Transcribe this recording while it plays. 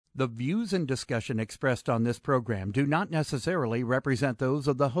The views and discussion expressed on this program do not necessarily represent those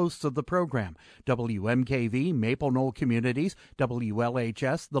of the hosts of the program, WMKV, Maple Knoll Communities,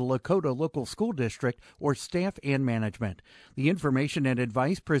 WLHS, the Lakota Local School District, or staff and management. The information and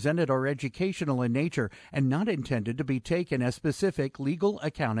advice presented are educational in nature and not intended to be taken as specific legal,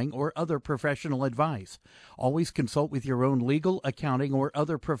 accounting, or other professional advice. Always consult with your own legal, accounting, or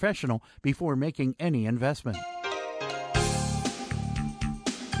other professional before making any investment.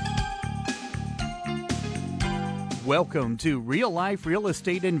 Welcome to Real Life Real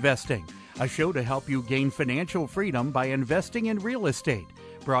Estate Investing, a show to help you gain financial freedom by investing in real estate.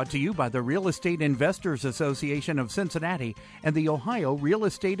 Brought to you by the Real Estate Investors Association of Cincinnati and the Ohio Real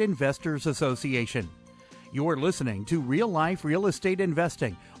Estate Investors Association. You're listening to Real Life Real Estate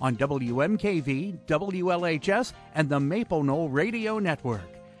Investing on WMKV, WLHS, and the Maple Knoll Radio Network.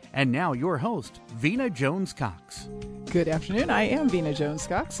 And now your host, Vena Jones-Cox. Good afternoon. I am Vena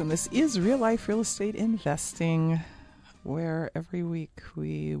Jones-Cox, and this is Real Life Real Estate Investing, where every week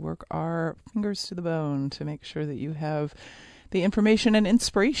we work our fingers to the bone to make sure that you have the information and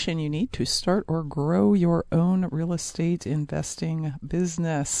inspiration you need to start or grow your own real estate investing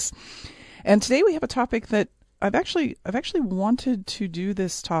business. And today we have a topic that I've actually wanted to do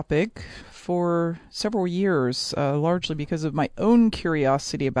this topic for several years, largely because of my own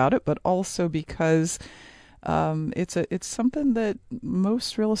curiosity about it, but also because it's something that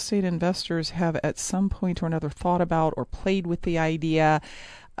most real estate investors have at some point or another thought about or played with the idea,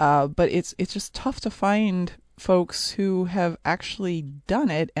 but it's just tough to find folks who have actually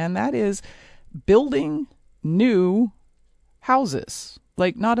done it, and that is building new houses.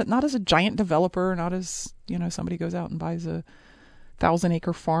 Like not as a giant developer, not as, somebody goes out and buys a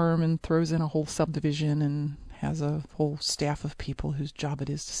 1,000-acre farm and throws in a whole subdivision and has a whole staff of people whose job it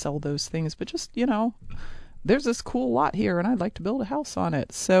is to sell those things, but just, there's this cool lot here and I'd like to build a house on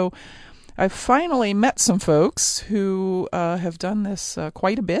it. So I finally met some folks who have done this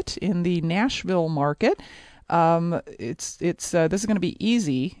quite a bit in the Nashville market. This is going to be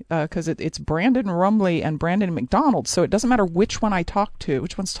easy because it's Brandon Rumley and Brandon McDonald. So it doesn't matter which one I talk to,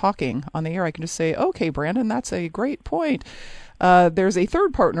 which one's talking on the air. I can just say, okay, Brandon, that's a great point. There's a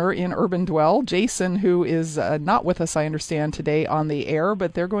third partner in Urban Dwell, Jason, who is not with us, I understand, today on the air,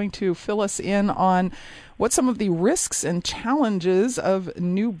 but they're going to fill us in on what some of the risks and challenges of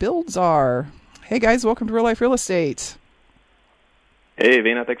new builds are. Hey, guys, welcome to Real Life Real Estate. Hey,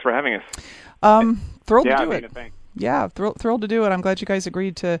 Vena, thanks for having us. Thrilled to do Vena, it. thanks. Yeah, thrilled to do it. I'm glad you guys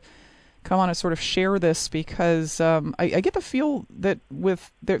agreed to come on and sort of share this because I get the feel that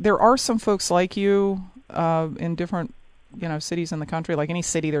there are some folks like you in different cities in the country. Like any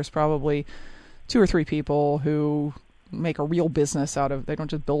city, there's probably 2 or 3 people who make a real business out of. They don't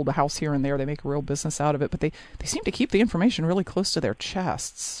just build a house here and there. They make a real business out of it. But they seem to keep the information really close to their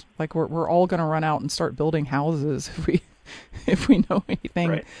chests. Like we're all going to run out and start building houses if we know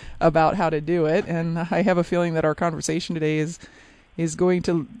anything about how to do it. And I have a feeling that our conversation today is going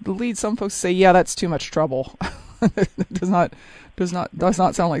to lead some folks to say, yeah, that's too much trouble. It does not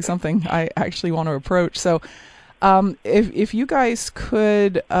sound like something I actually want to approach. So if you guys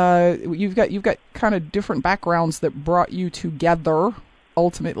could, you've got kind of different backgrounds that brought you together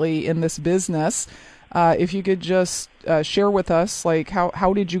ultimately in this business. If you could just share with us, like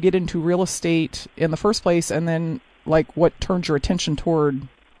how did you get into real estate in the first place, and then like what turned your attention toward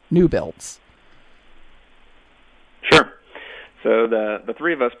new builds? Sure. So the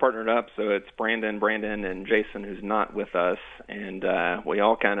 3 of us partnered up. So it's Brandon, and Jason, who's not with us, and we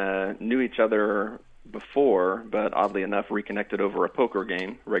all kind of knew each other before, but oddly enough reconnected over a poker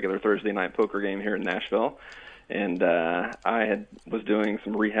game, regular Thursday night poker game here in Nashville. And I was doing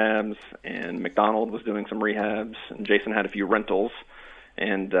some rehabs, and McDonald was doing some rehabs, and Jason had a few rentals.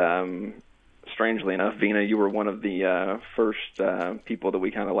 And strangely enough, Vena, you were one of the first people that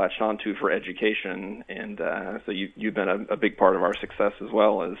we kind of latched onto for education, and so you've been a big part of our success as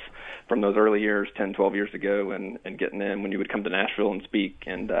well, as from those early years, 10, 12 years ago, and getting in when you would come to Nashville and speak.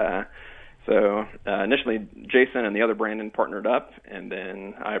 And so initially, Jason and the other Brandon partnered up, and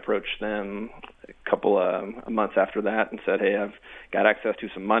then I approached them a couple of months after that and said, hey, I've got access to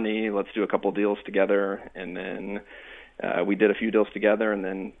some money. Let's do a couple deals together. And then we did a few deals together, and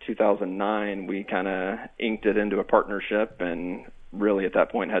then 2009, we kind of inked it into a partnership, and really at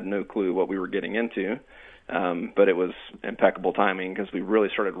that point had no clue what we were getting into. But it was impeccable timing because we really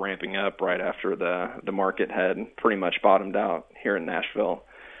started ramping up right after the market had pretty much bottomed out here in Nashville.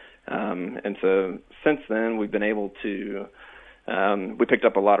 And so since then, we've been able to we picked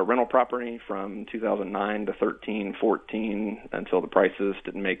up a lot of rental property from 2009 to 13, 14 until the prices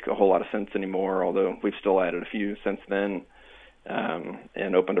didn't make a whole lot of sense anymore, although we've still added a few since then.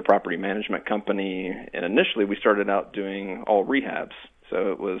 and opened a property management company. And initially we started out doing all rehabs.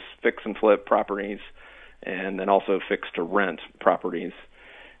 So it was fix and flip properties and then also fix to rent properties.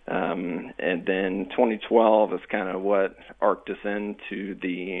 And then 2012 is kind of what arced us into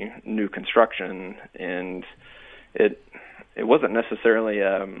the new construction. And it wasn't necessarily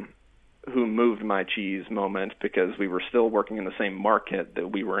who moved my cheese moment, because we were still working in the same market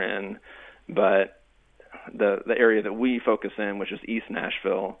that we were in, but the area that we focus in, which is East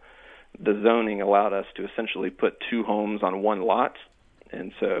Nashville, the zoning allowed us to essentially put 2 homes on one lot.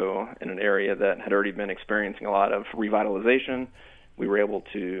 And so in an area that had already been experiencing a lot of revitalization, we were able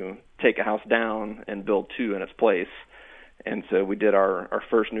to take a house down and build 2 in its place. And so we did our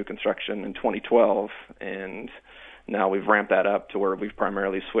first new construction in 2012, and now we've ramped that up to where we've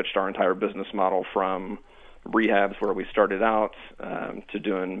primarily switched our entire business model from rehabs, where we started out, to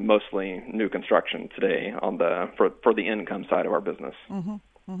doing mostly new construction today on for the income side of our business. Mm-hmm.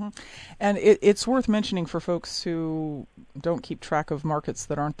 Mm-hmm. And it's worth mentioning for folks who don't keep track of markets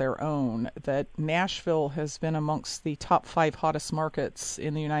that aren't their own, that Nashville has been amongst the top 5 hottest markets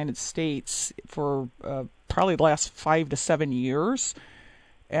in the United States for probably the last 5 to 7 years.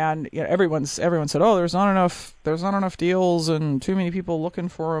 And you know, everyone said, "Oh, there's not enough deals and too many people looking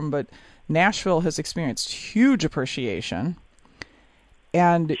for them." But Nashville has experienced huge appreciation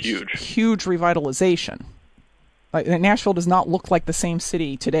and huge revitalization. Like, Nashville does not look like the same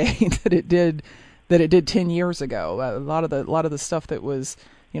city today that it did 10 years ago. A lot of the stuff that was,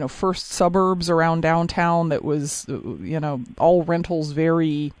 you know, first suburbs around downtown, that was, you know, all rentals,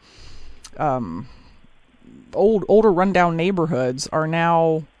 very older rundown neighborhoods, are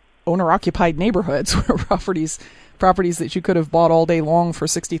now owner-occupied neighborhoods where properties that you could have bought all day long for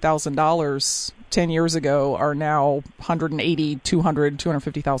 $60,000 10 years ago are now $180,000, $200,000,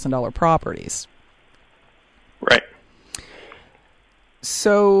 $250,000 properties. Right.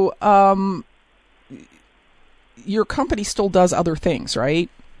 So, your company still does other things, right?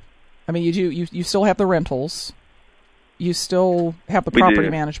 I mean, you still have the rentals. You still have the property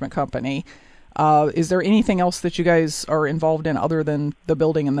management company. Is there anything else that you guys are involved in other than the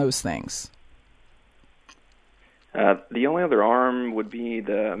building and those things? The only other arm would be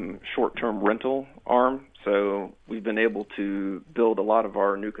the short-term rental arm. So we've been able to build a lot of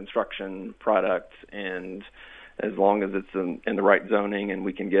our new construction products, and as long as it's in the right zoning and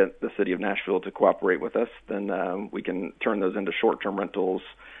we can get the city of Nashville to cooperate with us, then we can turn those into short-term rentals,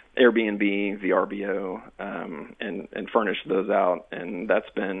 Airbnb, VRBO, and furnish those out. And that's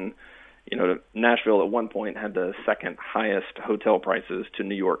been, you know, Nashville at one point had the second highest hotel prices to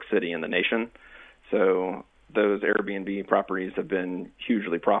New York City in the nation. So those Airbnb properties have been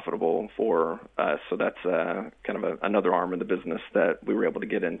hugely profitable for us. So that's kind of another arm of the business that we were able to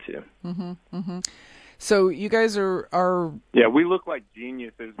get into. Mm-hmm, mm-hmm. So you guys are yeah, we look like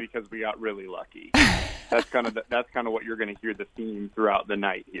geniuses because we got really lucky. That's kind of what you're going to hear the theme throughout the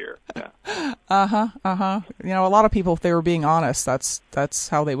night here. Yeah. You know, a lot of people, if they were being honest, that's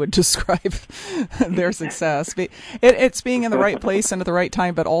how they would describe their success. It's being in the right place and at the right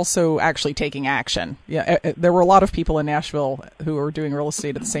time, but also actually taking action. Yeah, there were a lot of people in Nashville who were doing real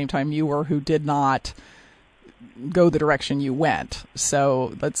estate at the same time you were, who did not go the direction you went.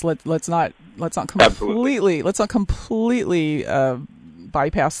 So let's not completely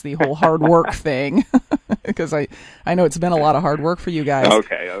bypass the whole hard work thing, because I know it's been a lot of hard work for you guys.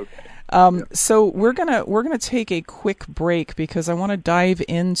 Okay. So we're gonna take a quick break because I want to dive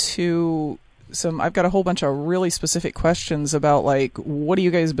into I've got a whole bunch of really specific questions about, like, what do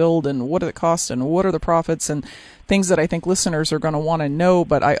you guys build and what does it cost and what are the profits and things that I think listeners are going to want to know.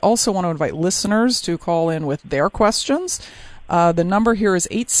 But I also want to invite listeners to call in with their questions. The number here is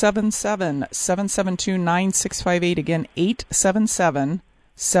 877-772-9658. Again,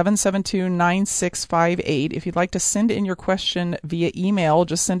 877-772-9658. If you'd like to send in your question via email,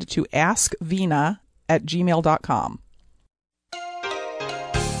 just send it to askvina@gmail.com.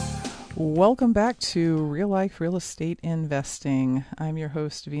 Welcome back to Real Life Real Estate Investing. I'm your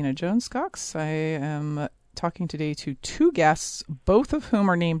host, Vina Jones-Cox. I am talking today to 2 guests, both of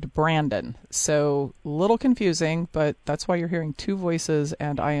whom are named Brandon. So a little confusing, but that's why you're hearing 2 voices,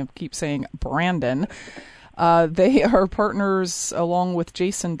 and I keep saying Brandon. They are partners along with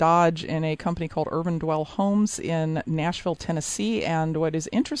Jason Dodge in a company called Urban Dwell Homes in Nashville, Tennessee. And what is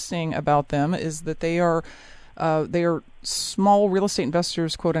interesting about them is that they are small real estate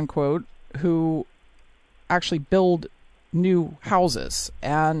investors, quote unquote, who actually build new houses,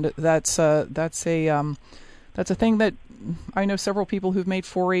 and that's a thing that I know several people who've made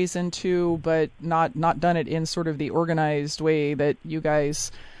forays into, but not done it in sort of the organized way that you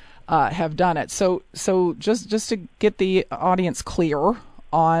guys have done it. So just to get the audience clear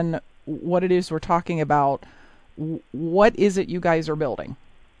on what it is we're talking about, what is it you guys are building?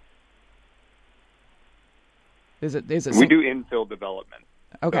 Is it? We do infill development.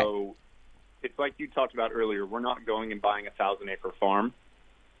 Okay. So it's like you talked about earlier. We're not going and buying a 1,000-acre farm.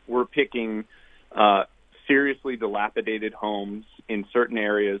 We're picking seriously dilapidated homes in certain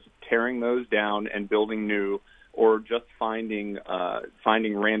areas, tearing those down and building new, or just finding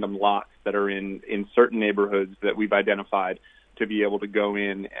random lots that are in certain neighborhoods that we've identified to be able to go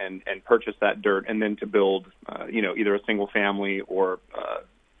in and purchase that dirt, and then to build either a single family or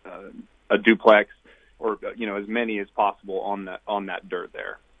a duplex, or as many as possible on that dirt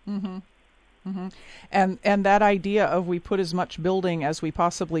there. Mm-hmm. Mm-hmm. And that idea of we put as much building as we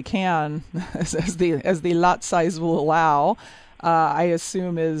possibly can, as the lot size will allow, I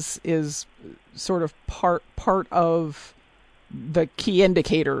assume is sort of part of the key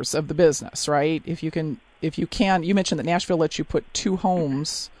indicators of the business, right? If you can, you mentioned that Nashville lets you put 2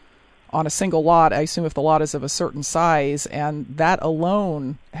 homes on a single lot. I assume if the lot is of a certain size, and that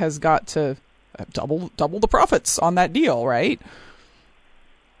alone has got to double the profits on that deal, right?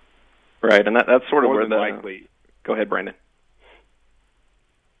 Right, and that's sort of More where than likely. Go ahead, Brandon.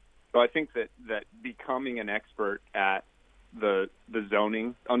 So I think that becoming an expert at the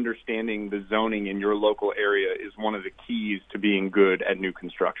zoning, understanding the zoning in your local area, is one of the keys to being good at new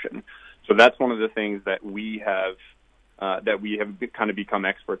construction. So that's one of the things that we have kind of become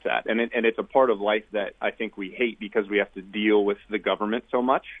experts at, and it's a part of life that I think we hate because we have to deal with the government so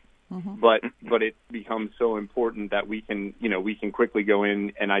much. Mm-hmm. But it becomes so important that we can quickly go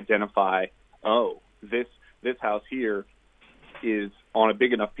in and identify, this house here is on a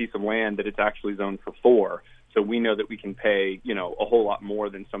big enough piece of land that it's actually zoned for 4. So we know that we can pay, a whole lot more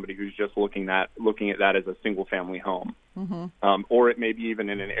than somebody who's just looking at that as a single family home. Mm-hmm. Or it may be even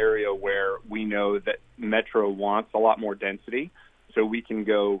in an area where we know that Metro wants a lot more density. So we can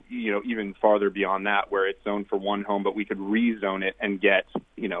go, even farther beyond that, where it's zoned for 1 home, but we could rezone it and get,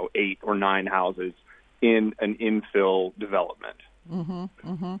 8 or 9 houses in an infill development. Mm-hmm.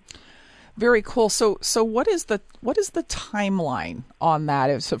 Mm-hmm. Very cool. So what is the timeline on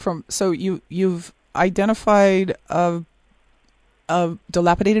that? So you've identified a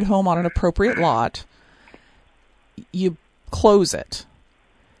dilapidated home on an appropriate lot. You close it.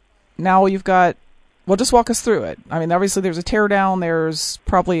 Now you've got. Well, just walk us through it. I mean, obviously there's a tear down. There's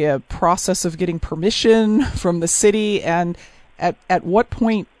probably a process of getting permission from the city. And at what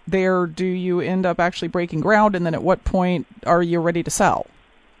point there do you end up actually breaking ground? And then at what point are you ready to sell?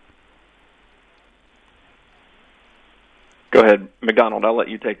 Go ahead, McDonald. I'll let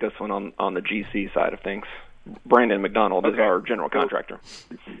you take this one on the GC side of things. Brandon McDonald is our general contractor.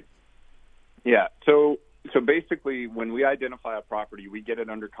 Yeah. So basically, when we identify a property, we get it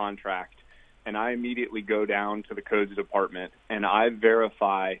under contract. And I immediately go down to the codes department and I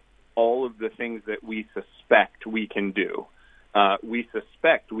verify all of the things that we suspect we can do. We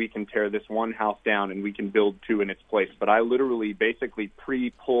suspect we can tear this one house down and we can build 2 in its place. But I literally basically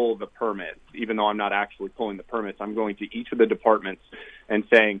pre-pull the permits, even though I'm not actually pulling the permits. I'm going to each of the departments and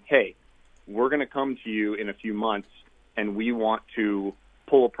saying, hey, we're going to come to you in a few months and we want to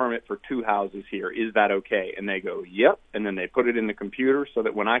pull a permit for 2 houses here. Is that okay? And they go, yep. And then they put it in the computer so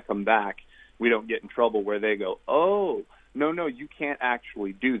that when I come back, we don't get in trouble where they go, oh, no, you can't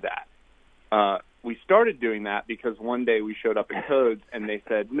actually do that. We started doing that because one day we showed up in codes and they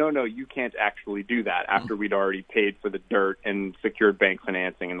said, no, you can't actually do that, after we'd already paid for the dirt and secured bank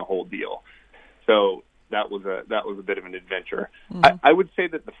financing and the whole deal. So that was a bit of an adventure. Mm-hmm. I would say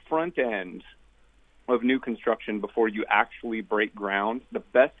that the front end of new construction, before you actually break ground, the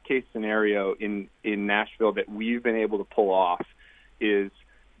best case scenario in Nashville that we've been able to pull off is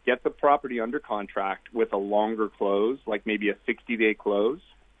get the property under contract with a longer close, like maybe a 60-day close.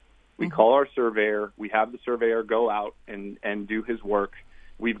 We call our surveyor. We have the surveyor go out and do his work.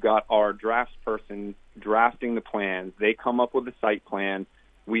 We've got our drafts person drafting the plans. They come up with a site plan.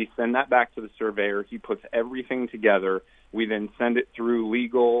 We send that back to the surveyor. He puts everything together. We then send it through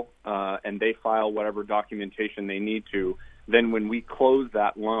legal, and they file whatever documentation they need to. Then when we close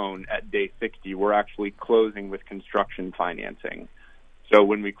that loan at day 60, we're actually closing with construction financing. So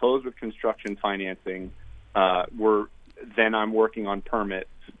when we close with construction financing, I'm working on permits,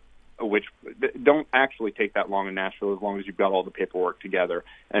 which don't actually take that long in Nashville as long as you've got all the paperwork together,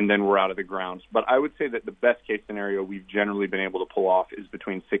 and then we're out of the ground. But I would say that the best case scenario we've generally been able to pull off is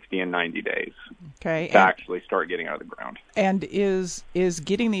between 60 and 90 days to actually start getting out of the ground. And is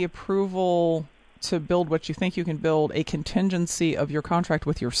getting the approval to build what you think you can build a contingency of your contract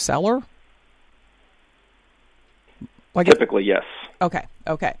with your seller? Typically, yes. Okay.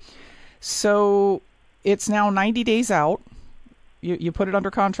 So it's now 90 days out. You put it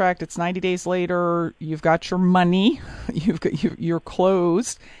under contract. It's 90 days later. You've got your money. You're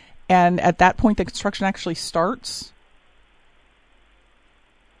closed. And at that point, the construction actually starts?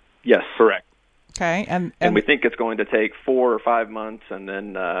 Yes. Correct. Okay. And we think it's going to take 4 or 5 months, and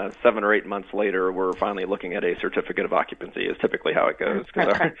then 7 or 8 months later, we're finally looking at a certificate of occupancy is typically how it goes.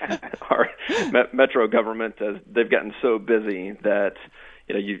 Because our metro government, they've gotten so busy that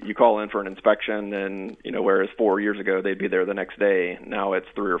you call in for an inspection, and whereas 4 years ago they'd be there the next day, now it's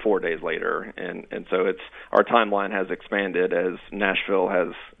 3 or 4 days later, and so our timeline has expanded as Nashville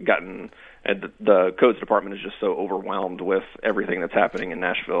has gotten, and the codes department is just so overwhelmed with everything that's happening in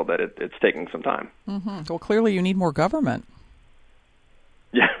Nashville that it's taking some time. Mm-hmm. Well, clearly you need more government.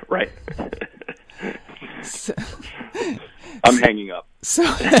 Yeah, right. I'm hanging up. So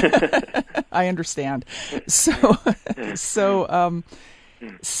I understand. So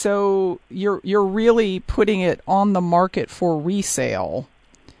you're really putting it on the market for resale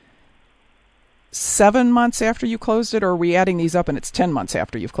 7 months after you closed it, or are we adding these up and it's 10 months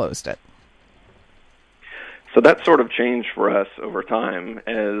after you've closed it? So that sort of changed for us over time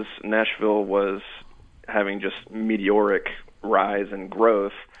as Nashville was having just meteoric rise and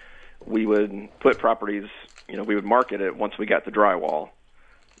growth. We would put properties, we would market it once we got the drywall,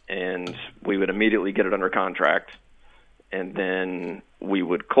 and we would immediately get it under contract, and then we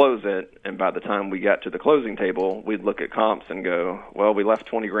would close it, and by the time we got to the closing table, we'd look at comps and go, well, we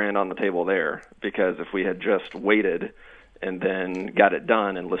left $20,000 on the table there, because if we had just waited and then got it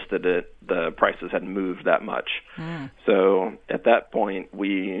done and listed it, the prices hadn't moved that much. So at that point,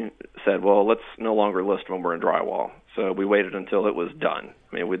 we said, well, let's no longer list when we're in drywall. So we waited until it was done.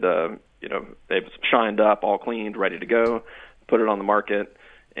 I mean, it was shined up, all cleaned, ready to go, put it on the market,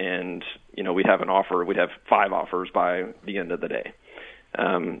 and we'd have an offer. We'd have 5 offers by the end of the day.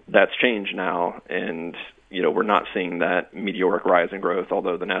 That's changed now, and we're not seeing that meteoric rise in growth,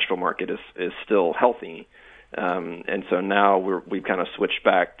 although the Nashville market is still healthy. And so now we've kind of switched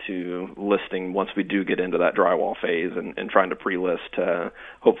back to listing once we do get into that drywall phase, and trying to pre-list to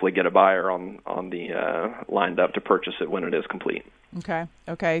hopefully get a buyer on the lined up to purchase it when it is complete.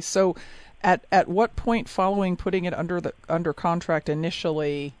 Okay. So at what point following putting it under contract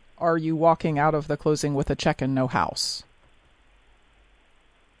initially are you walking out of the closing with a check and no house?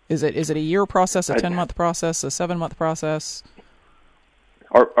 Is it a year process, a 10-month process, a 7-month process?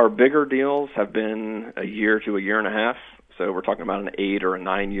 Our bigger deals have been a year to a year and a half. So we're talking about an 8 or a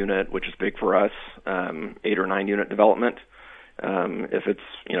 9 unit, which is big for us, 8 or 9 unit development. If it's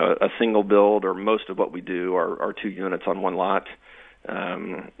a single build, or most of what we do are 2 units on one lot,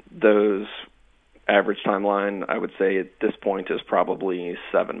 those average timeline, I would say at this point, is probably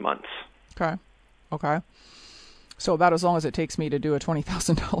 7 months. Okay. So about as long as it takes me to do a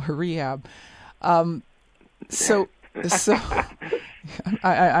 $20,000 rehab. So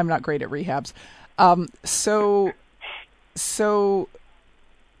I'm not great at rehabs. So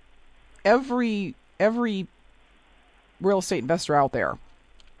every real estate investor out there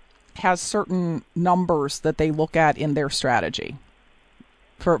has certain numbers that they look at in their strategy.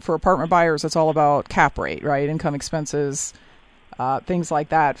 For apartment buyers, it's all about cap rate, right? Income, expenses, things like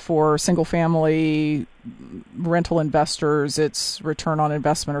that. For single-family rental investors, it's return on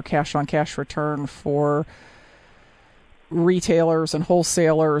investment or cash-on-cash return. For retailers and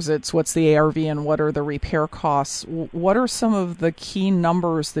wholesalers, it's what's the ARV and what are the repair costs. What are some of the key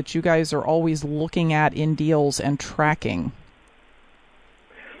numbers that you guys are always looking at in deals and tracking?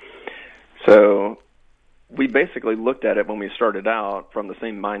 So we basically looked at it when we started out from the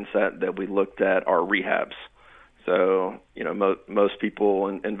same mindset that we looked at our rehabs. So, most people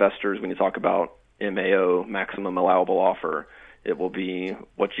and investors, when you talk about MAO, maximum allowable offer, it will be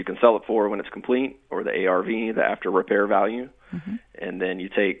what you can sell it for when it's complete, or the ARV, the after repair value. Mm-hmm. And then you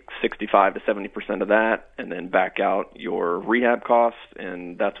take 65 to 70% of that and then back out your rehab costs,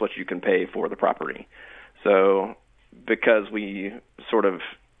 and that's what you can pay for the property. So because we sort of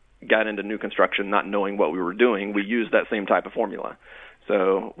got into new construction not knowing what we were doing, we used that same type of formula.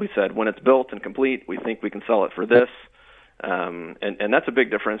 So we said, when it's built and complete, we think we can sell it for this. And that's a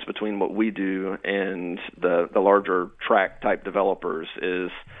big difference between what we do and the larger tract type developers.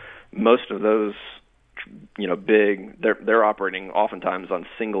 Is most of those, big, they're operating oftentimes on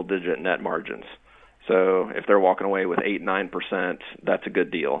single digit net margins. So if they're walking away with 8-9%, that's a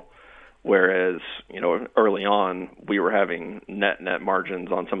good deal. Whereas, early on, we were having net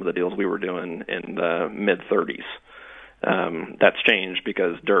margins on some of the deals we were doing in the mid-30s. That's changed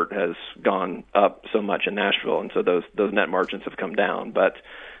because dirt has gone up so much in Nashville, and so those net margins have come down. But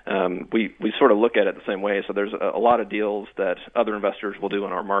we sort of look at it the same way. So there's a lot of deals that other investors will do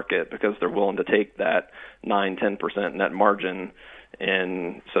in our market because they're willing to take that 9-10% net margin.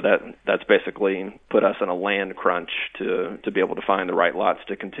 And so that's basically put us in a land crunch to be able to find the right lots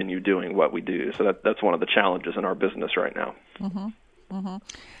to continue doing what we do. So that's one of the challenges in our business right now. Mm-hmm. Mm-hmm.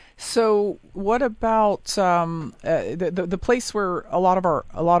 So what about the place where a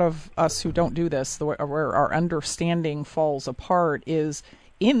lot of us who don't do this, where our understanding falls apart, is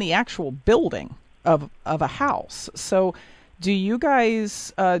in the actual building of a house. So do you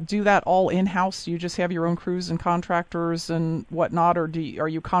guys do that all in-house? Do you just have your own crews and contractors and whatnot, or are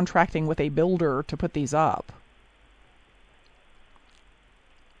you contracting with a builder to put these up?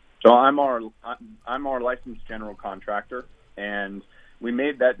 So I'm our licensed general contractor, and we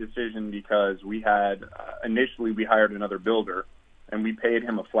made that decision because we had initially we hired another builder, and we paid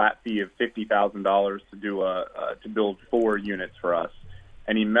him a flat fee of $50,000 to do to build 4 units for us,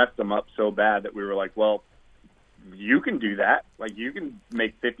 and he messed them up so bad that we were like, well, you can do that. Like, you can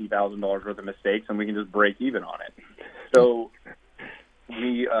make $50,000 worth of mistakes, and we can just break even on it. So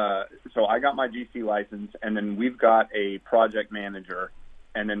so I got my GC license, and then we've got a project manager,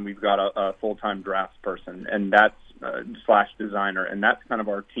 and then we've got a full-time drafts person, and that's / designer, and that's kind of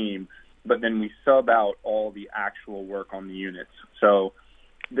our team. But then we sub out all the actual work on the units. So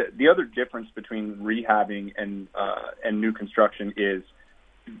the other difference between rehabbing and new construction is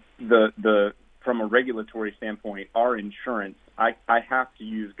the from a regulatory standpoint, our insurance, I have to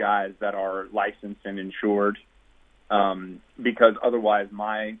use guys that are licensed and insured, because otherwise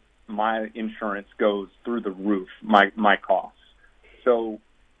my insurance goes through the roof, my costs. So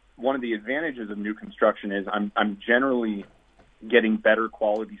one of the advantages of new construction is I'm generally getting better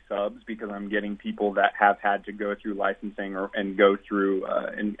quality subs because I'm getting people that have had to go through licensing and go through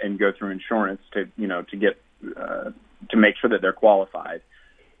and go through insurance to get to make sure that they're qualified.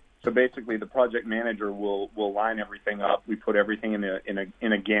 So basically, the project manager will line everything up. We put everything in a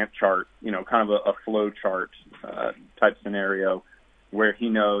Gantt chart, kind of a flow chart type scenario, where he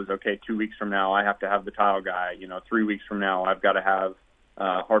knows, okay, 2 weeks from now I have to have the tile guy. 3 weeks from now I've got to have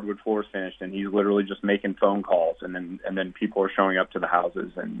hardwood floors finished, and he's literally just making phone calls, and then people are showing up to the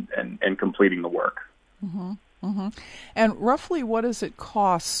houses and completing the work. Mm-hmm. Mm-hmm. And roughly, what does it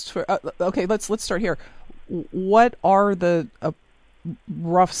cost? Okay, let's start here. What are the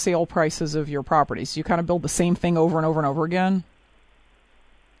rough sale prices of your properties? Do you kind of build the same thing over and over and over again?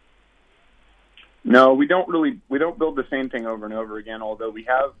 No, we don't build the same thing over and over again, although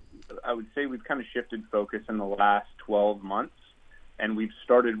I would say we've kind of shifted focus in the last 12 months, and we've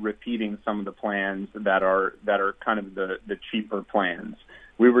started repeating some of the plans that are kind of the cheaper plans.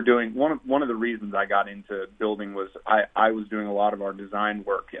 We were doing one of the reasons I got into building was I was doing a lot of our design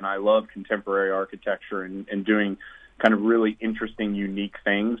work, and I love contemporary architecture and doing kind of really interesting, unique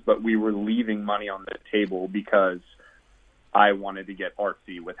things, but we were leaving money on the table because I wanted to get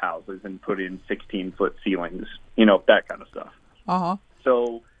artsy with houses and put in 16-foot ceilings, that kind of stuff. Uh-huh.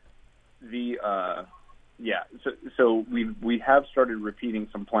 So so we have started repeating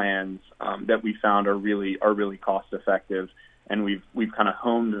some plans that we found are really cost effective, and we've kind of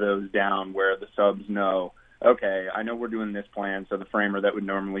honed those down where the subs know, okay, I know we're doing this plan, so the framer that would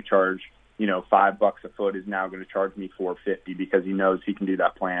normally charge $5 a foot is now going to charge me $4.50 because he knows he can do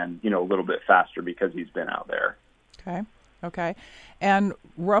that plan, a little bit faster because he's been out there. Okay. And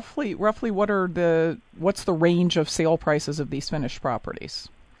roughly, what's the range of sale prices of these finished properties?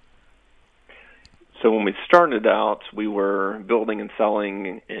 So when we started out, we were building and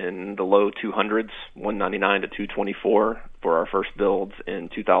selling in the low 200s, 199 to 224 for our first builds in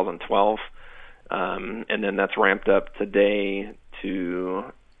 2012, and then that's ramped up today to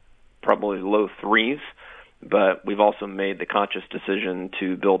probably low 3s, but we've also made the conscious decision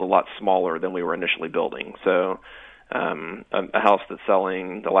to build a lot smaller than we were initially building. So a house that's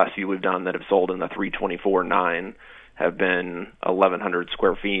selling, the last few we've done that have sold in the 324-9 have been 1,100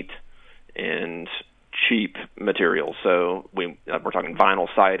 square feet and cheap materials. So we're talking vinyl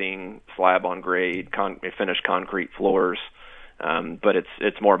siding, slab on grade, finished concrete floors, but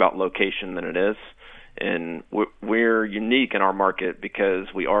it's more about location than it is. And we're unique in our market because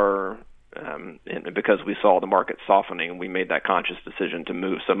we are, and because we saw the market softening, we made that conscious decision to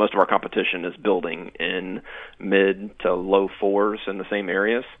move. So most of our competition is building in mid to low 4s in the same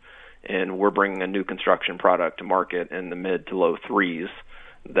areas, and we're bringing a new construction product to market in the mid to low 3s.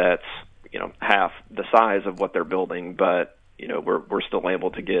 That's half the size of what they're building, but we're still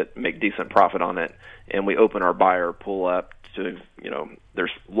able to make decent profit on it, and we open our buyer pool up to,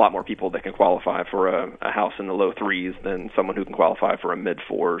 there's a lot more people that can qualify for a house in the low 3s than someone who can qualify for a mid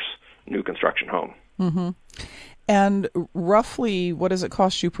 4s new construction home. Mm-hmm. And roughly, what does it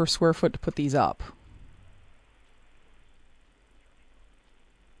cost you per square foot to put these up?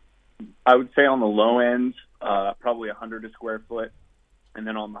 I would say on the low end, probably $100 a square foot, and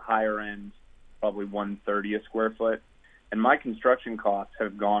then on the higher end, probably $130 a square foot. And my construction costs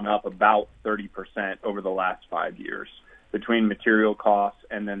have gone up about 30% over the last 5 years between material costs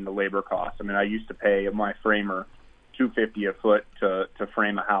and then the labor costs. I mean, I used to pay my framer $250 a foot to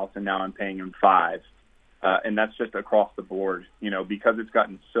frame a house, and now I'm paying him $5. And that's just across the board, because it's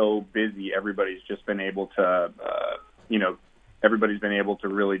gotten so busy. Everybody's just been able to, everybody's been able to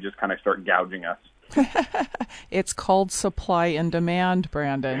really just kind of start gouging us. It's called supply and demand,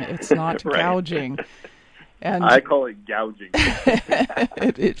 Brandon. It's not Right. gouging. And I call it gouging.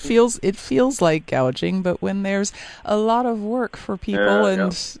 it feels like gouging, but when there's a lot of work for people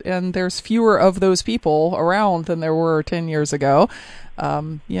and there's fewer of those people around than there were 10 years ago,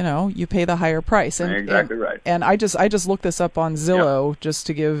 you pay the higher price. And, exactly right. And I just looked this up on Zillow just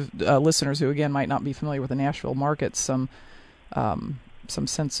to give listeners who again might not be familiar with the Nashville market some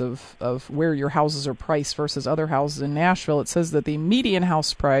sense of where your houses are priced versus other houses in Nashville. It says that the median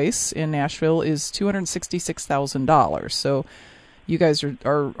house price in Nashville is $266,000. So you guys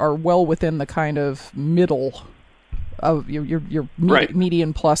are well within the kind of middle of your Right.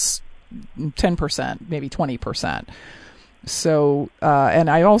 median plus 10%, maybe 20%. So, and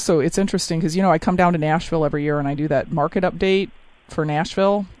I also, it's interesting because, I come down to Nashville every year and I do that market update for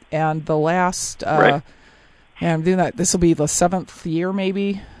Nashville. And the last, Right. and I'm doing that. This will be the 7th year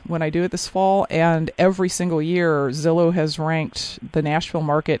maybe when I do it this fall. And every single year, Zillow has ranked the Nashville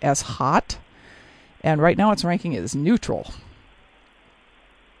market as hot. And right now it's ranking as neutral.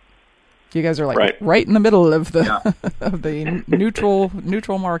 You guys are like right in the middle of the of the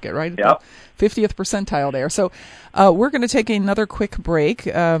neutral market, right? Yep. 50th percentile there. So we're going to take another quick break.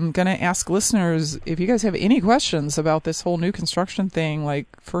 I'm going to ask listeners if you guys have any questions about this whole new construction thing, like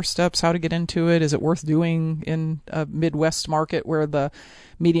first steps, how to get into it. Is it worth doing in a Midwest market where the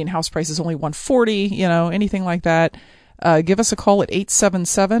median house price is only $140? Anything like that. Give us a call at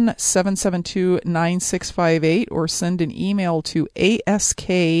 877-772-9658 or send an email to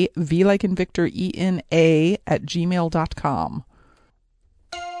askv like in Victor ENA @gmail.com.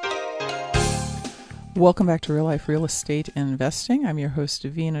 Welcome back to Real Life Real Estate Investing. I'm your host,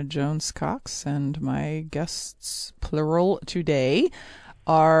 Vina Jones Cox, and my guests, plural, today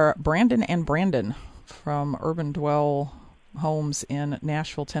are Brandon and Brandon from Urban Dwell Homes in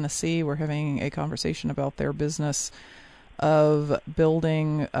Nashville, Tennessee. We're having a conversation about their business of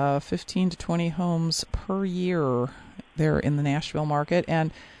building 15 to 20 homes per year there in the Nashville market.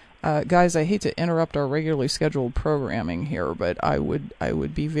 And guys, I hate to interrupt our regularly scheduled programming here, but I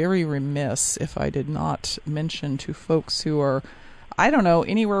would be very remiss if I did not mention to folks who are,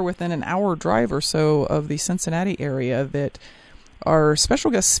 anywhere within an hour drive or so of the Cincinnati area that our special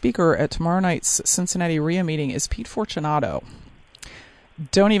guest speaker at tomorrow night's Cincinnati RIA meeting is Pete Fortunato.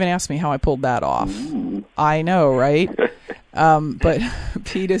 Don't even ask me how I pulled that off. I know, right? But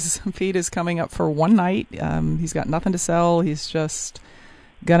Pete is coming up for one night. He's got nothing to sell. He's just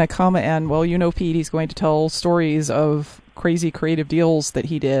gonna come and, Pete, he's going to tell stories of crazy creative deals that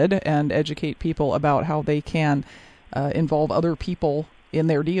he did and educate people about how they can involve other people in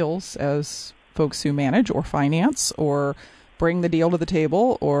their deals as folks who manage or finance or bring the deal to the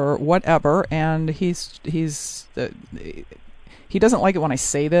table or whatever. And he doesn't like it when I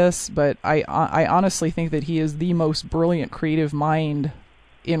say this, but I honestly think that he is the most brilliant creative mind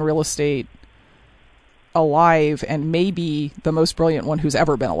in real estate alive, and maybe the most brilliant one who's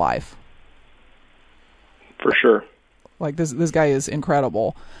ever been alive. For sure. Like this guy is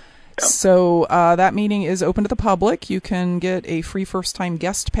incredible. Yeah. So that meeting is open to the public. You can get a free first-time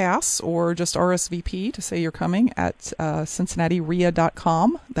guest pass or just RSVP to say you're coming at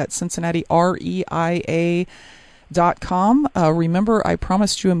CincinnatiRIA.com. That's Cincinnati REIA.com. Remember, I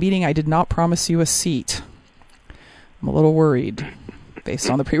promised you a meeting. I did not promise you a seat. I'm a little worried based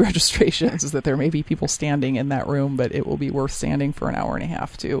on the pre-registrations that there may be people standing in that room, but it will be worth standing for an hour and a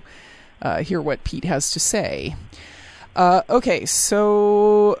half to hear what Pete has to say. Okay,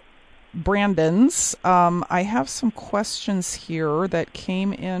 so Brandon's. I have some questions here that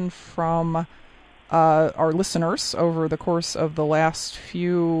came in from our listeners over the course of the last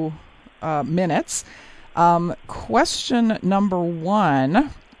few minutes. Question number one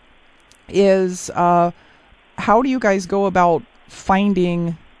is, how do you guys go about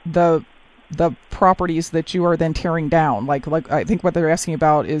finding the properties that you are then tearing down? Like I think what they're asking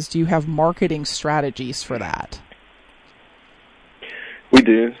about is, do you have marketing strategies for that? We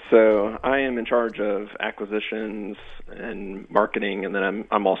do. So I am in charge of acquisitions and marketing, and then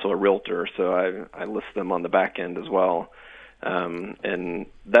I'm also a realtor, so I list them on the back end as well. And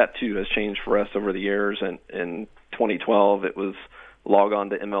that too has changed for us over the years. And in 2012, it was log on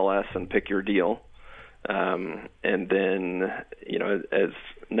to MLS and pick your deal. And then, as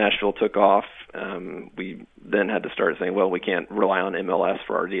Nashville took off, we then had to start saying, well, we can't rely on MLS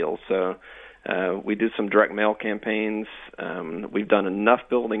for our deals. So we do some direct mail campaigns. We've done enough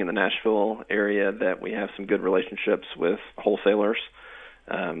building in the Nashville area that we have some good relationships with wholesalers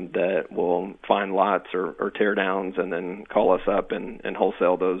that will find lots or tear downs and then call us up and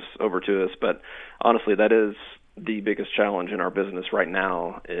wholesale those over to us. But honestly, that is the biggest challenge in our business right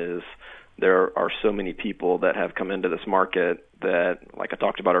now is there are so many people that have come into this market that, like I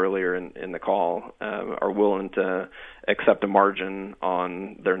talked about earlier in the call, are willing to accept a margin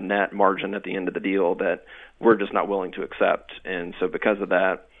on their net margin at the end of the deal that we're just not willing to accept. And so because of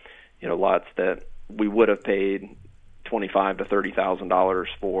that, lots that we would have paid $25,000 to $30,000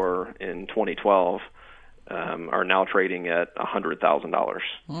 for in 2012 are now trading at $100,000,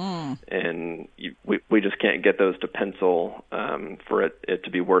 and we just can't get those to pencil for it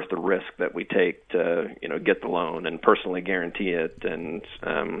to be worth the risk that we take to get the loan and personally guarantee it, and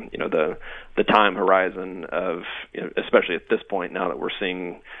the time horizon of especially at this point now that we're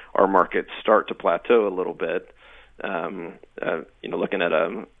seeing our market start to plateau a little bit. Looking at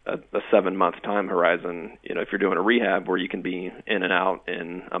a 7-month time horizon, if you're doing a rehab where you can be in and out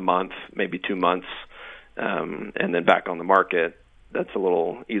in a month, maybe 2 months. And then back on the market, that's a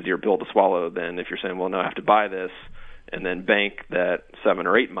little easier pill to swallow than if you're saying, well, no, I have to buy this and then bank that 7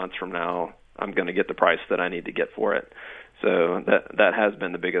 or 8 months from now, I'm going to get the price that I need to get for it. So that has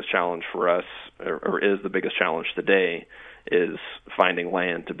been the biggest challenge for us, or is the biggest challenge today, is finding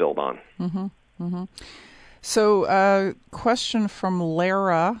land to build on. Mm-hmm. Mm-hmm. So question from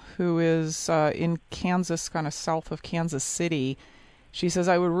Lara, who is in Kansas, kind of south of Kansas City. She says,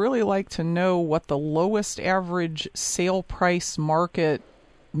 I would really like to know what the lowest average sale price market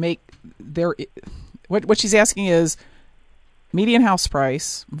what she's asking is median house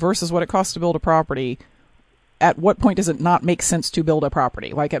price versus what it costs to build a property. At what point does it not make sense to build a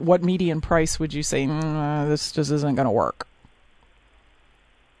property? Like at what median price would you say, this just isn't going to work?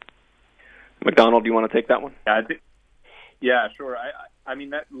 McDonald, do you want to take that one? Yeah, sure. I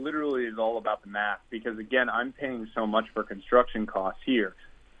mean, that literally is all about the math because, again, I'm paying so much for construction costs here.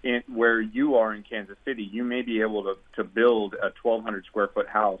 Where you are in Kansas City, you may be able to build a 1,200 square foot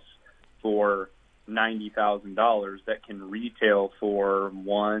house for $90,000 that can retail for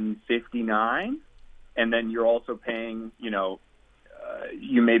 $159,000, and then you're also paying,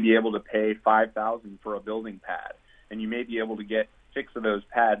 you may be able to pay $5,000 for a building pad, and you may be able to get 6 of those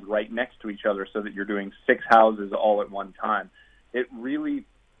pads right next to each other so that you're doing 6 houses all at one time. It really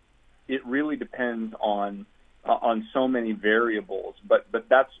depends on so many variables, but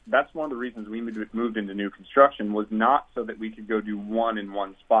that's one of the reasons we moved into new construction was not so that we could go do one in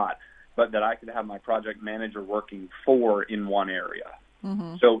one spot, but that I could have my project manager working 4 in one area.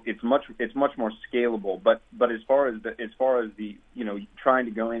 Mm-hmm. So it's much more scalable. But as far as the trying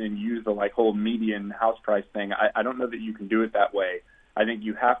to go in and use the whole median house price thing, I don't know that you can do it that way. I think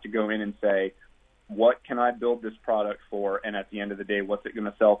you have to go in and say, what can I build this product for, and at the end of the day, what's it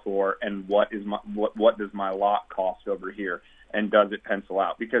going to sell for, and what does my lot cost over here, and does it pencil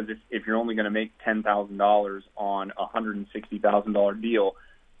out? Because if you're only going to make $10,000 on a $160,000 deal,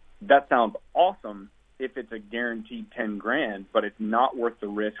 that sounds awesome if it's a guaranteed $10,000, but it's not worth the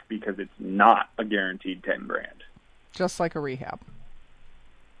risk because it's not a guaranteed $10,000. Just like a rehab.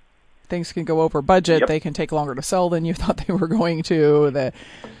 Things can go over budget. Yep. They can take longer to sell than you thought they were going to.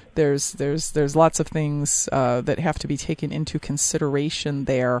 There's lots of things that have to be taken into consideration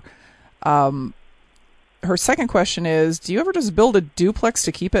there. Her second question is, do you ever just build a duplex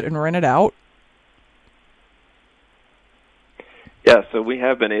to keep it and rent it out? Yeah, so we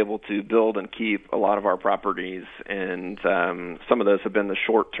have been able to build and keep a lot of our properties, and some of those have been the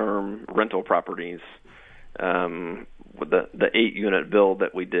short-term rental properties. With the 8-unit build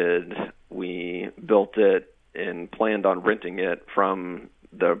that we did, we built it and planned on renting it from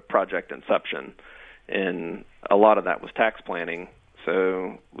the project inception, and a lot of that was tax planning.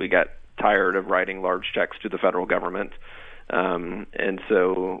 So we got tired of writing large checks to the federal government, and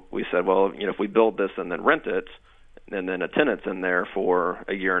so we said, well, if we build this and then rent it, and then a tenant's in there for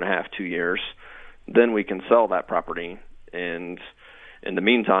a year and a half, 2 years, then we can sell that property. And in the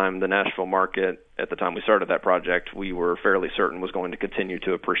meantime, the Nashville market, at the time we started that project, we were fairly certain was going to continue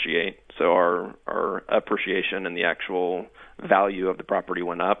to appreciate. So our appreciation and the actual value of the property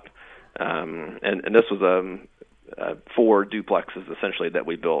went up. And this was 4 duplexes essentially that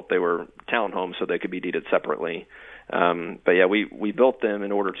we built. They were townhomes, so they could be deeded separately. But yeah, we built them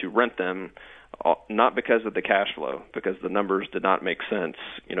in order to rent them, not because of the cash flow, because the numbers did not make sense.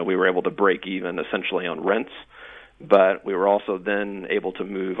 We were able to break even essentially on rents, but we were also then able to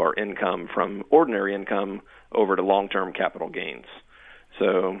move our income from ordinary income over to long-term capital gains.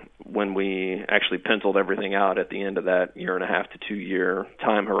 So when we actually penciled everything out at the end of that 1.5 to 2 year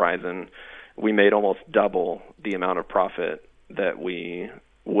time horizon, we made almost double the amount of profit that we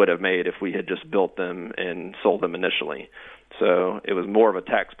would have made if we had just built them and sold them initially. So it was more of a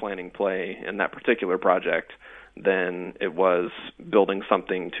tax planning play in that particular project than it was building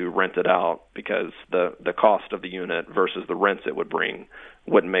something to rent it out, because the cost of the unit versus the rents it would bring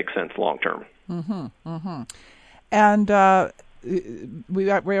wouldn't make sense long term. Mm-hmm, mm-hmm. And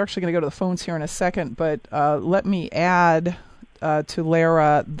we're actually going to go to the phones here in a second, but let me add to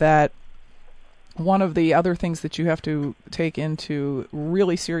Lara that one of the other things that you have to take into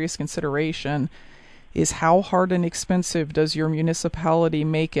really serious consideration is how hard and expensive does your municipality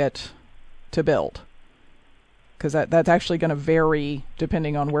make it to build? Because that's actually going to vary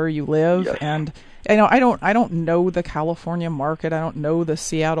depending on where you live. Yes. And I don't know the California market. I don't know the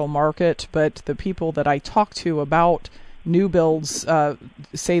Seattle market, but the people that I talk to about new builds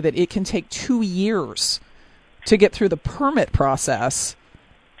say that it can take 2 years to get through the permit process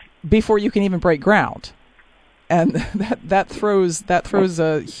before you can even break ground. And that throws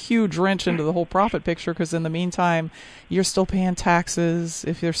a huge wrench into the whole profit picture, because in the meantime, you're still paying taxes.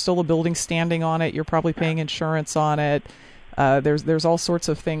 If there's still a building standing on it, you're probably paying insurance on it. There's all sorts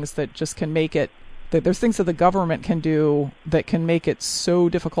of things that just can make it. There's things that the government can do that can make it so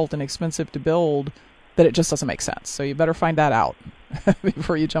difficult and expensive to build that it just doesn't make sense. So you better find that out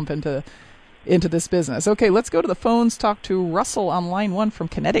before you jump into this business. Okay, let's go to the phones. Talk to Russell on line 1 from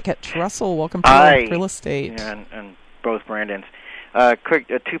Connecticut. Russell, welcome to Real Estate. Yeah, and both Brandons. Quick,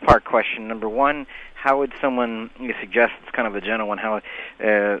 a 2-part question. Number 1, how would someone, you suggest it's kind of a general one, how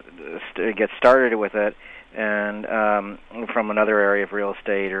get started with it, and from another area of real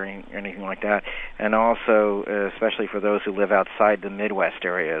estate or anything like that, and also especially for those who live outside the Midwest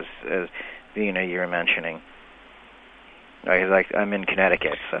areas, as Vina, you're mentioning. I'm in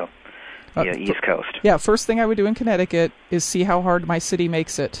Connecticut, so East Coast. Yeah, first thing I would do in Connecticut is see how hard my city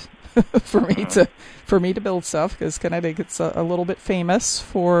makes it for me to build stuff, because Connecticut's a little bit famous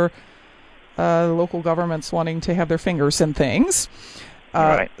for local governments wanting to have their fingers in things.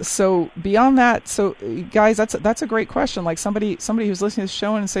 Right. So beyond that, guys, that's a great question. Like somebody who's listening to this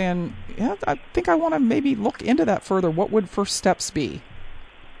show and saying, yeah, I think I want to maybe look into that further. What would first steps be?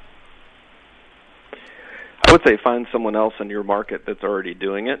 I would say find someone else in your market that's already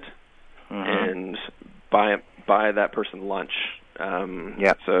doing it, and buy that person lunch.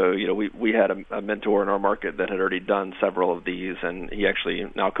 So we had a mentor in our market that had already done several of these, and he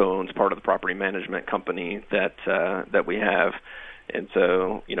actually now co-owns part of the property management company that we have. And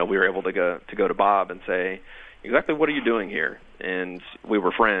so we were able to go to Bob and say, exactly what are you doing here? And we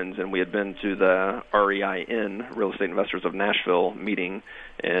were friends, and we had been to the REIN, Real Estate Investors of Nashville, meeting,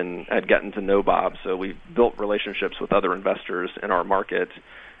 and had gotten to know Bob. So we built relationships with other investors in our market.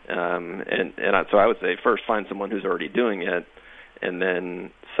 So I would say first find someone who's already doing it, and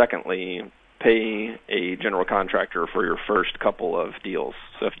then secondly, pay a general contractor for your first couple of deals.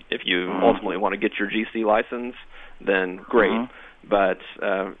 So if you ultimately want to get your GC license, then great. But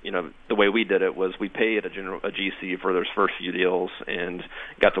the way we did it was we paid a GC for those first few deals and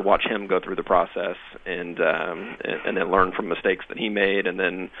got to watch him go through the process and then learn from mistakes that he made, and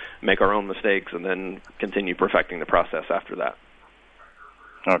then make our own mistakes, and then continue perfecting the process after that.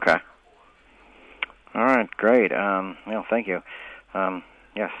 Okay. All right, great. Thank you.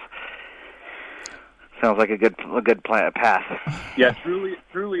 Yes. Sounds like a good path. Yeah,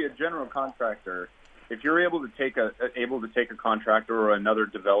 truly a general contractor. If you're able to take a contractor or another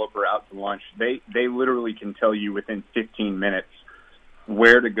developer out to lunch, they literally can tell you within 15 minutes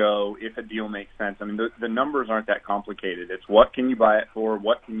where to go if a deal makes sense. I mean, the numbers aren't that complicated. It's what can you buy it for,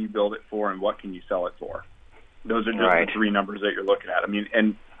 what can you build it for, and what can you sell it for. Those are just the 3 numbers that you're looking at. I mean,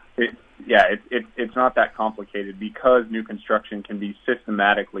 and it's not that complicated, because new construction can be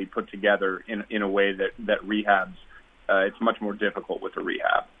systematically put together in a way that rehabs. It's much more difficult with a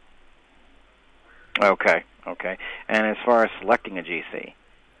rehab. Okay. And as far as selecting a GC,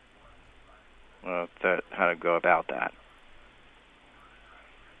 how to go about that?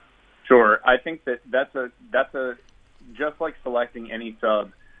 Sure. I think that's a just like selecting any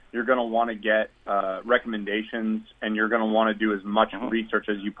sub, you're going to want to get recommendations, and you're going to want to do as much research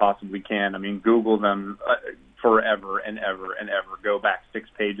as you possibly can. I mean, Google them forever and ever and ever. Go back 6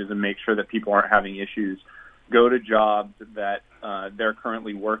 pages and make sure that people aren't having issues. go to jobs that they're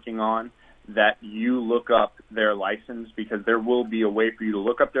currently working on, that you look up their license, because there will be a way for you to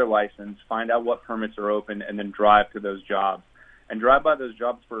look up their license, find out what permits are open, and then drive to those jobs. And drive by those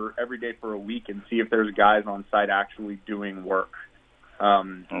jobs for every day for a week and see if there's guys on site actually doing work.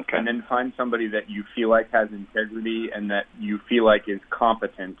 Okay. And then find somebody that you feel like has integrity and that you feel like is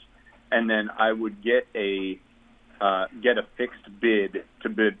competent. And then I would get a fixed bid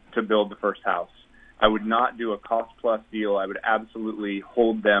to build the first house. I would not do a cost-plus deal. I would absolutely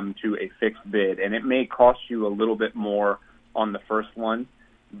hold them to a fixed bid. And it may cost you a little bit more on the first one,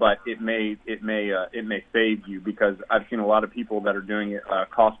 but it may save you, because I've seen a lot of people that are doing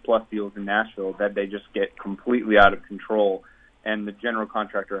cost-plus deals in Nashville that they just get completely out of control, and the general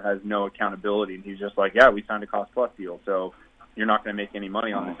contractor has no accountability. And he's just like, yeah, we signed a cost-plus deal, so you're not going to make any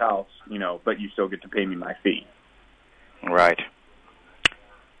money on this house, but you still get to pay me my fee. Right.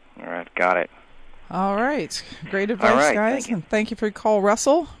 All right, got it. All right. Great advice, guys. And thank you for your call,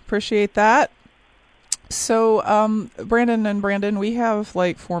 Russell. Appreciate that. So, Brandon and Brandon, we have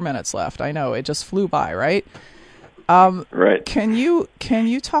like 4 minutes left. I know it just flew by, right? Right. Can you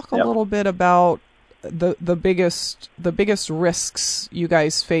talk a little bit about the biggest risks you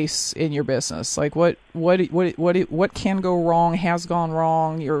guys face in your business? Like what can go wrong, has gone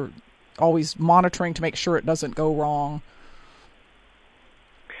wrong? You're always monitoring to make sure it doesn't go wrong.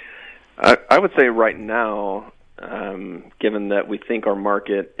 I would say right now, given that we think our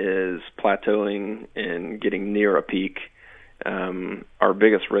market is plateauing and getting near a peak, our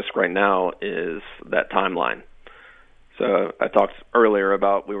biggest risk right now is that timeline. So I talked earlier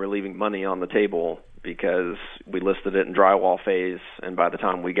about we were leaving money on the table because we listed it in drywall phase, and by the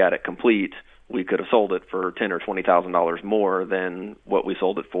time we got it complete, we could have sold it for $10,000 or $20,000 more than what we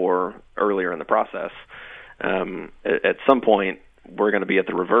sold it for earlier in the process. At some point, we're going to be at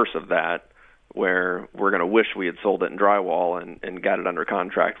the reverse of that, where we're going to wish we had sold it in drywall and got it under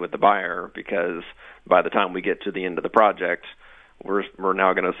contract with the buyer, because by the time we get to the end of the project, we're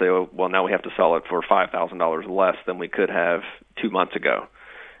now going to say, oh, well, now we have to sell it for $5,000 less than we could have 2 months ago.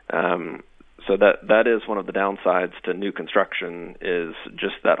 So that is one of the downsides to new construction, is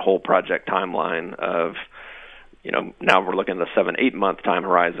just that whole project timeline of, now we're looking at a 7-8 month time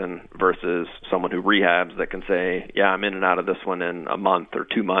horizon versus someone who rehabs that can say, yeah, I'm in and out of this one in a month or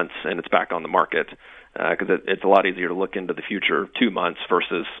 2 months, and it's back on the market. Because it's a lot easier to look into the future 2 months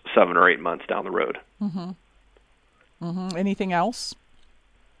versus 7 or 8 months down the road. Mm-hmm. Mm-hmm. Anything else?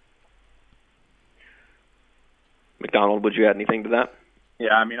 McDonald, would you add anything to that?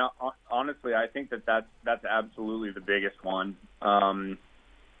 Yeah, I mean, honestly, I think that's absolutely the biggest one.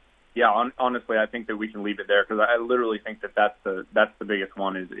 Honestly, I think that we can leave it there, because I literally think that's the biggest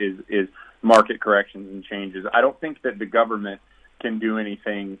one is market corrections and changes. I don't think that the government can do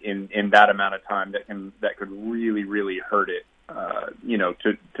anything in that amount of time that could really, really hurt it.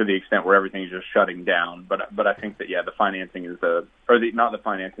 To the extent where everything's just shutting down. But I think that the financing is the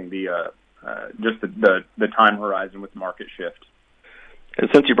time horizon with market shift. And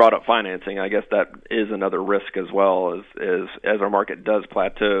since you brought up financing, I guess that is another risk as well, is as our market does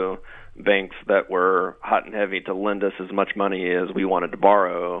plateau, banks that were hot and heavy to lend us as much money as we wanted to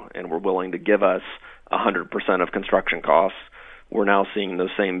borrow and were willing to give us 100% of construction costs, we're now seeing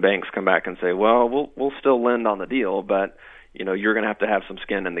those same banks come back and say, well, we'll still lend on the deal, but you're going to have some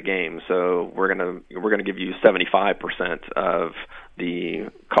skin in the game. So we're going to give you 75% of the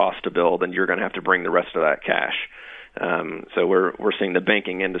cost to build, and you're going to have to bring the rest of that cash. So we're seeing the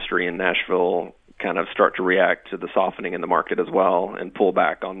banking industry in Nashville kind of start to react to the softening in the market as well and pull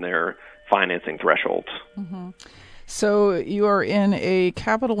back on their financing thresholds. Mm-hmm. So you are in a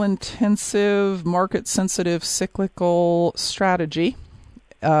capital-intensive, market-sensitive, cyclical strategy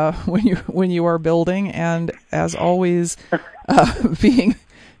when you are building, and as always,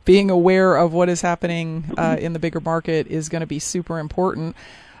 being aware of what is happening in the bigger market is going to be super important.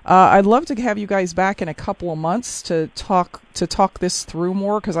 I'd love to have you guys back in a couple of months to talk this through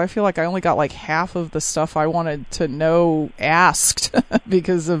more, because I feel like I only got like half of the stuff I wanted to know asked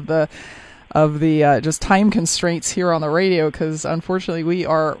because of the just time constraints here on the radio, because unfortunately we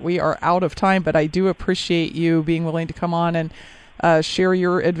are out of time. But I do appreciate you being willing to come on and share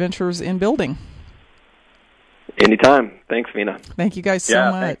your adventures in building. Anytime. Thanks, Vina. Thank you guys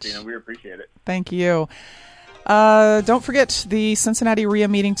so much. Thanks, Vina. We appreciate it. Thank you. Don't forget the Cincinnati RIA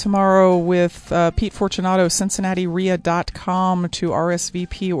meeting tomorrow with Pete Fortunato, CincinnatiRIA.com to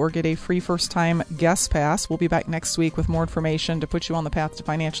RSVP or get a free first-time guest pass. We'll be back next week with more information to put you on the path to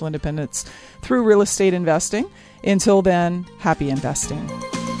financial independence through real estate investing. Until then, happy investing.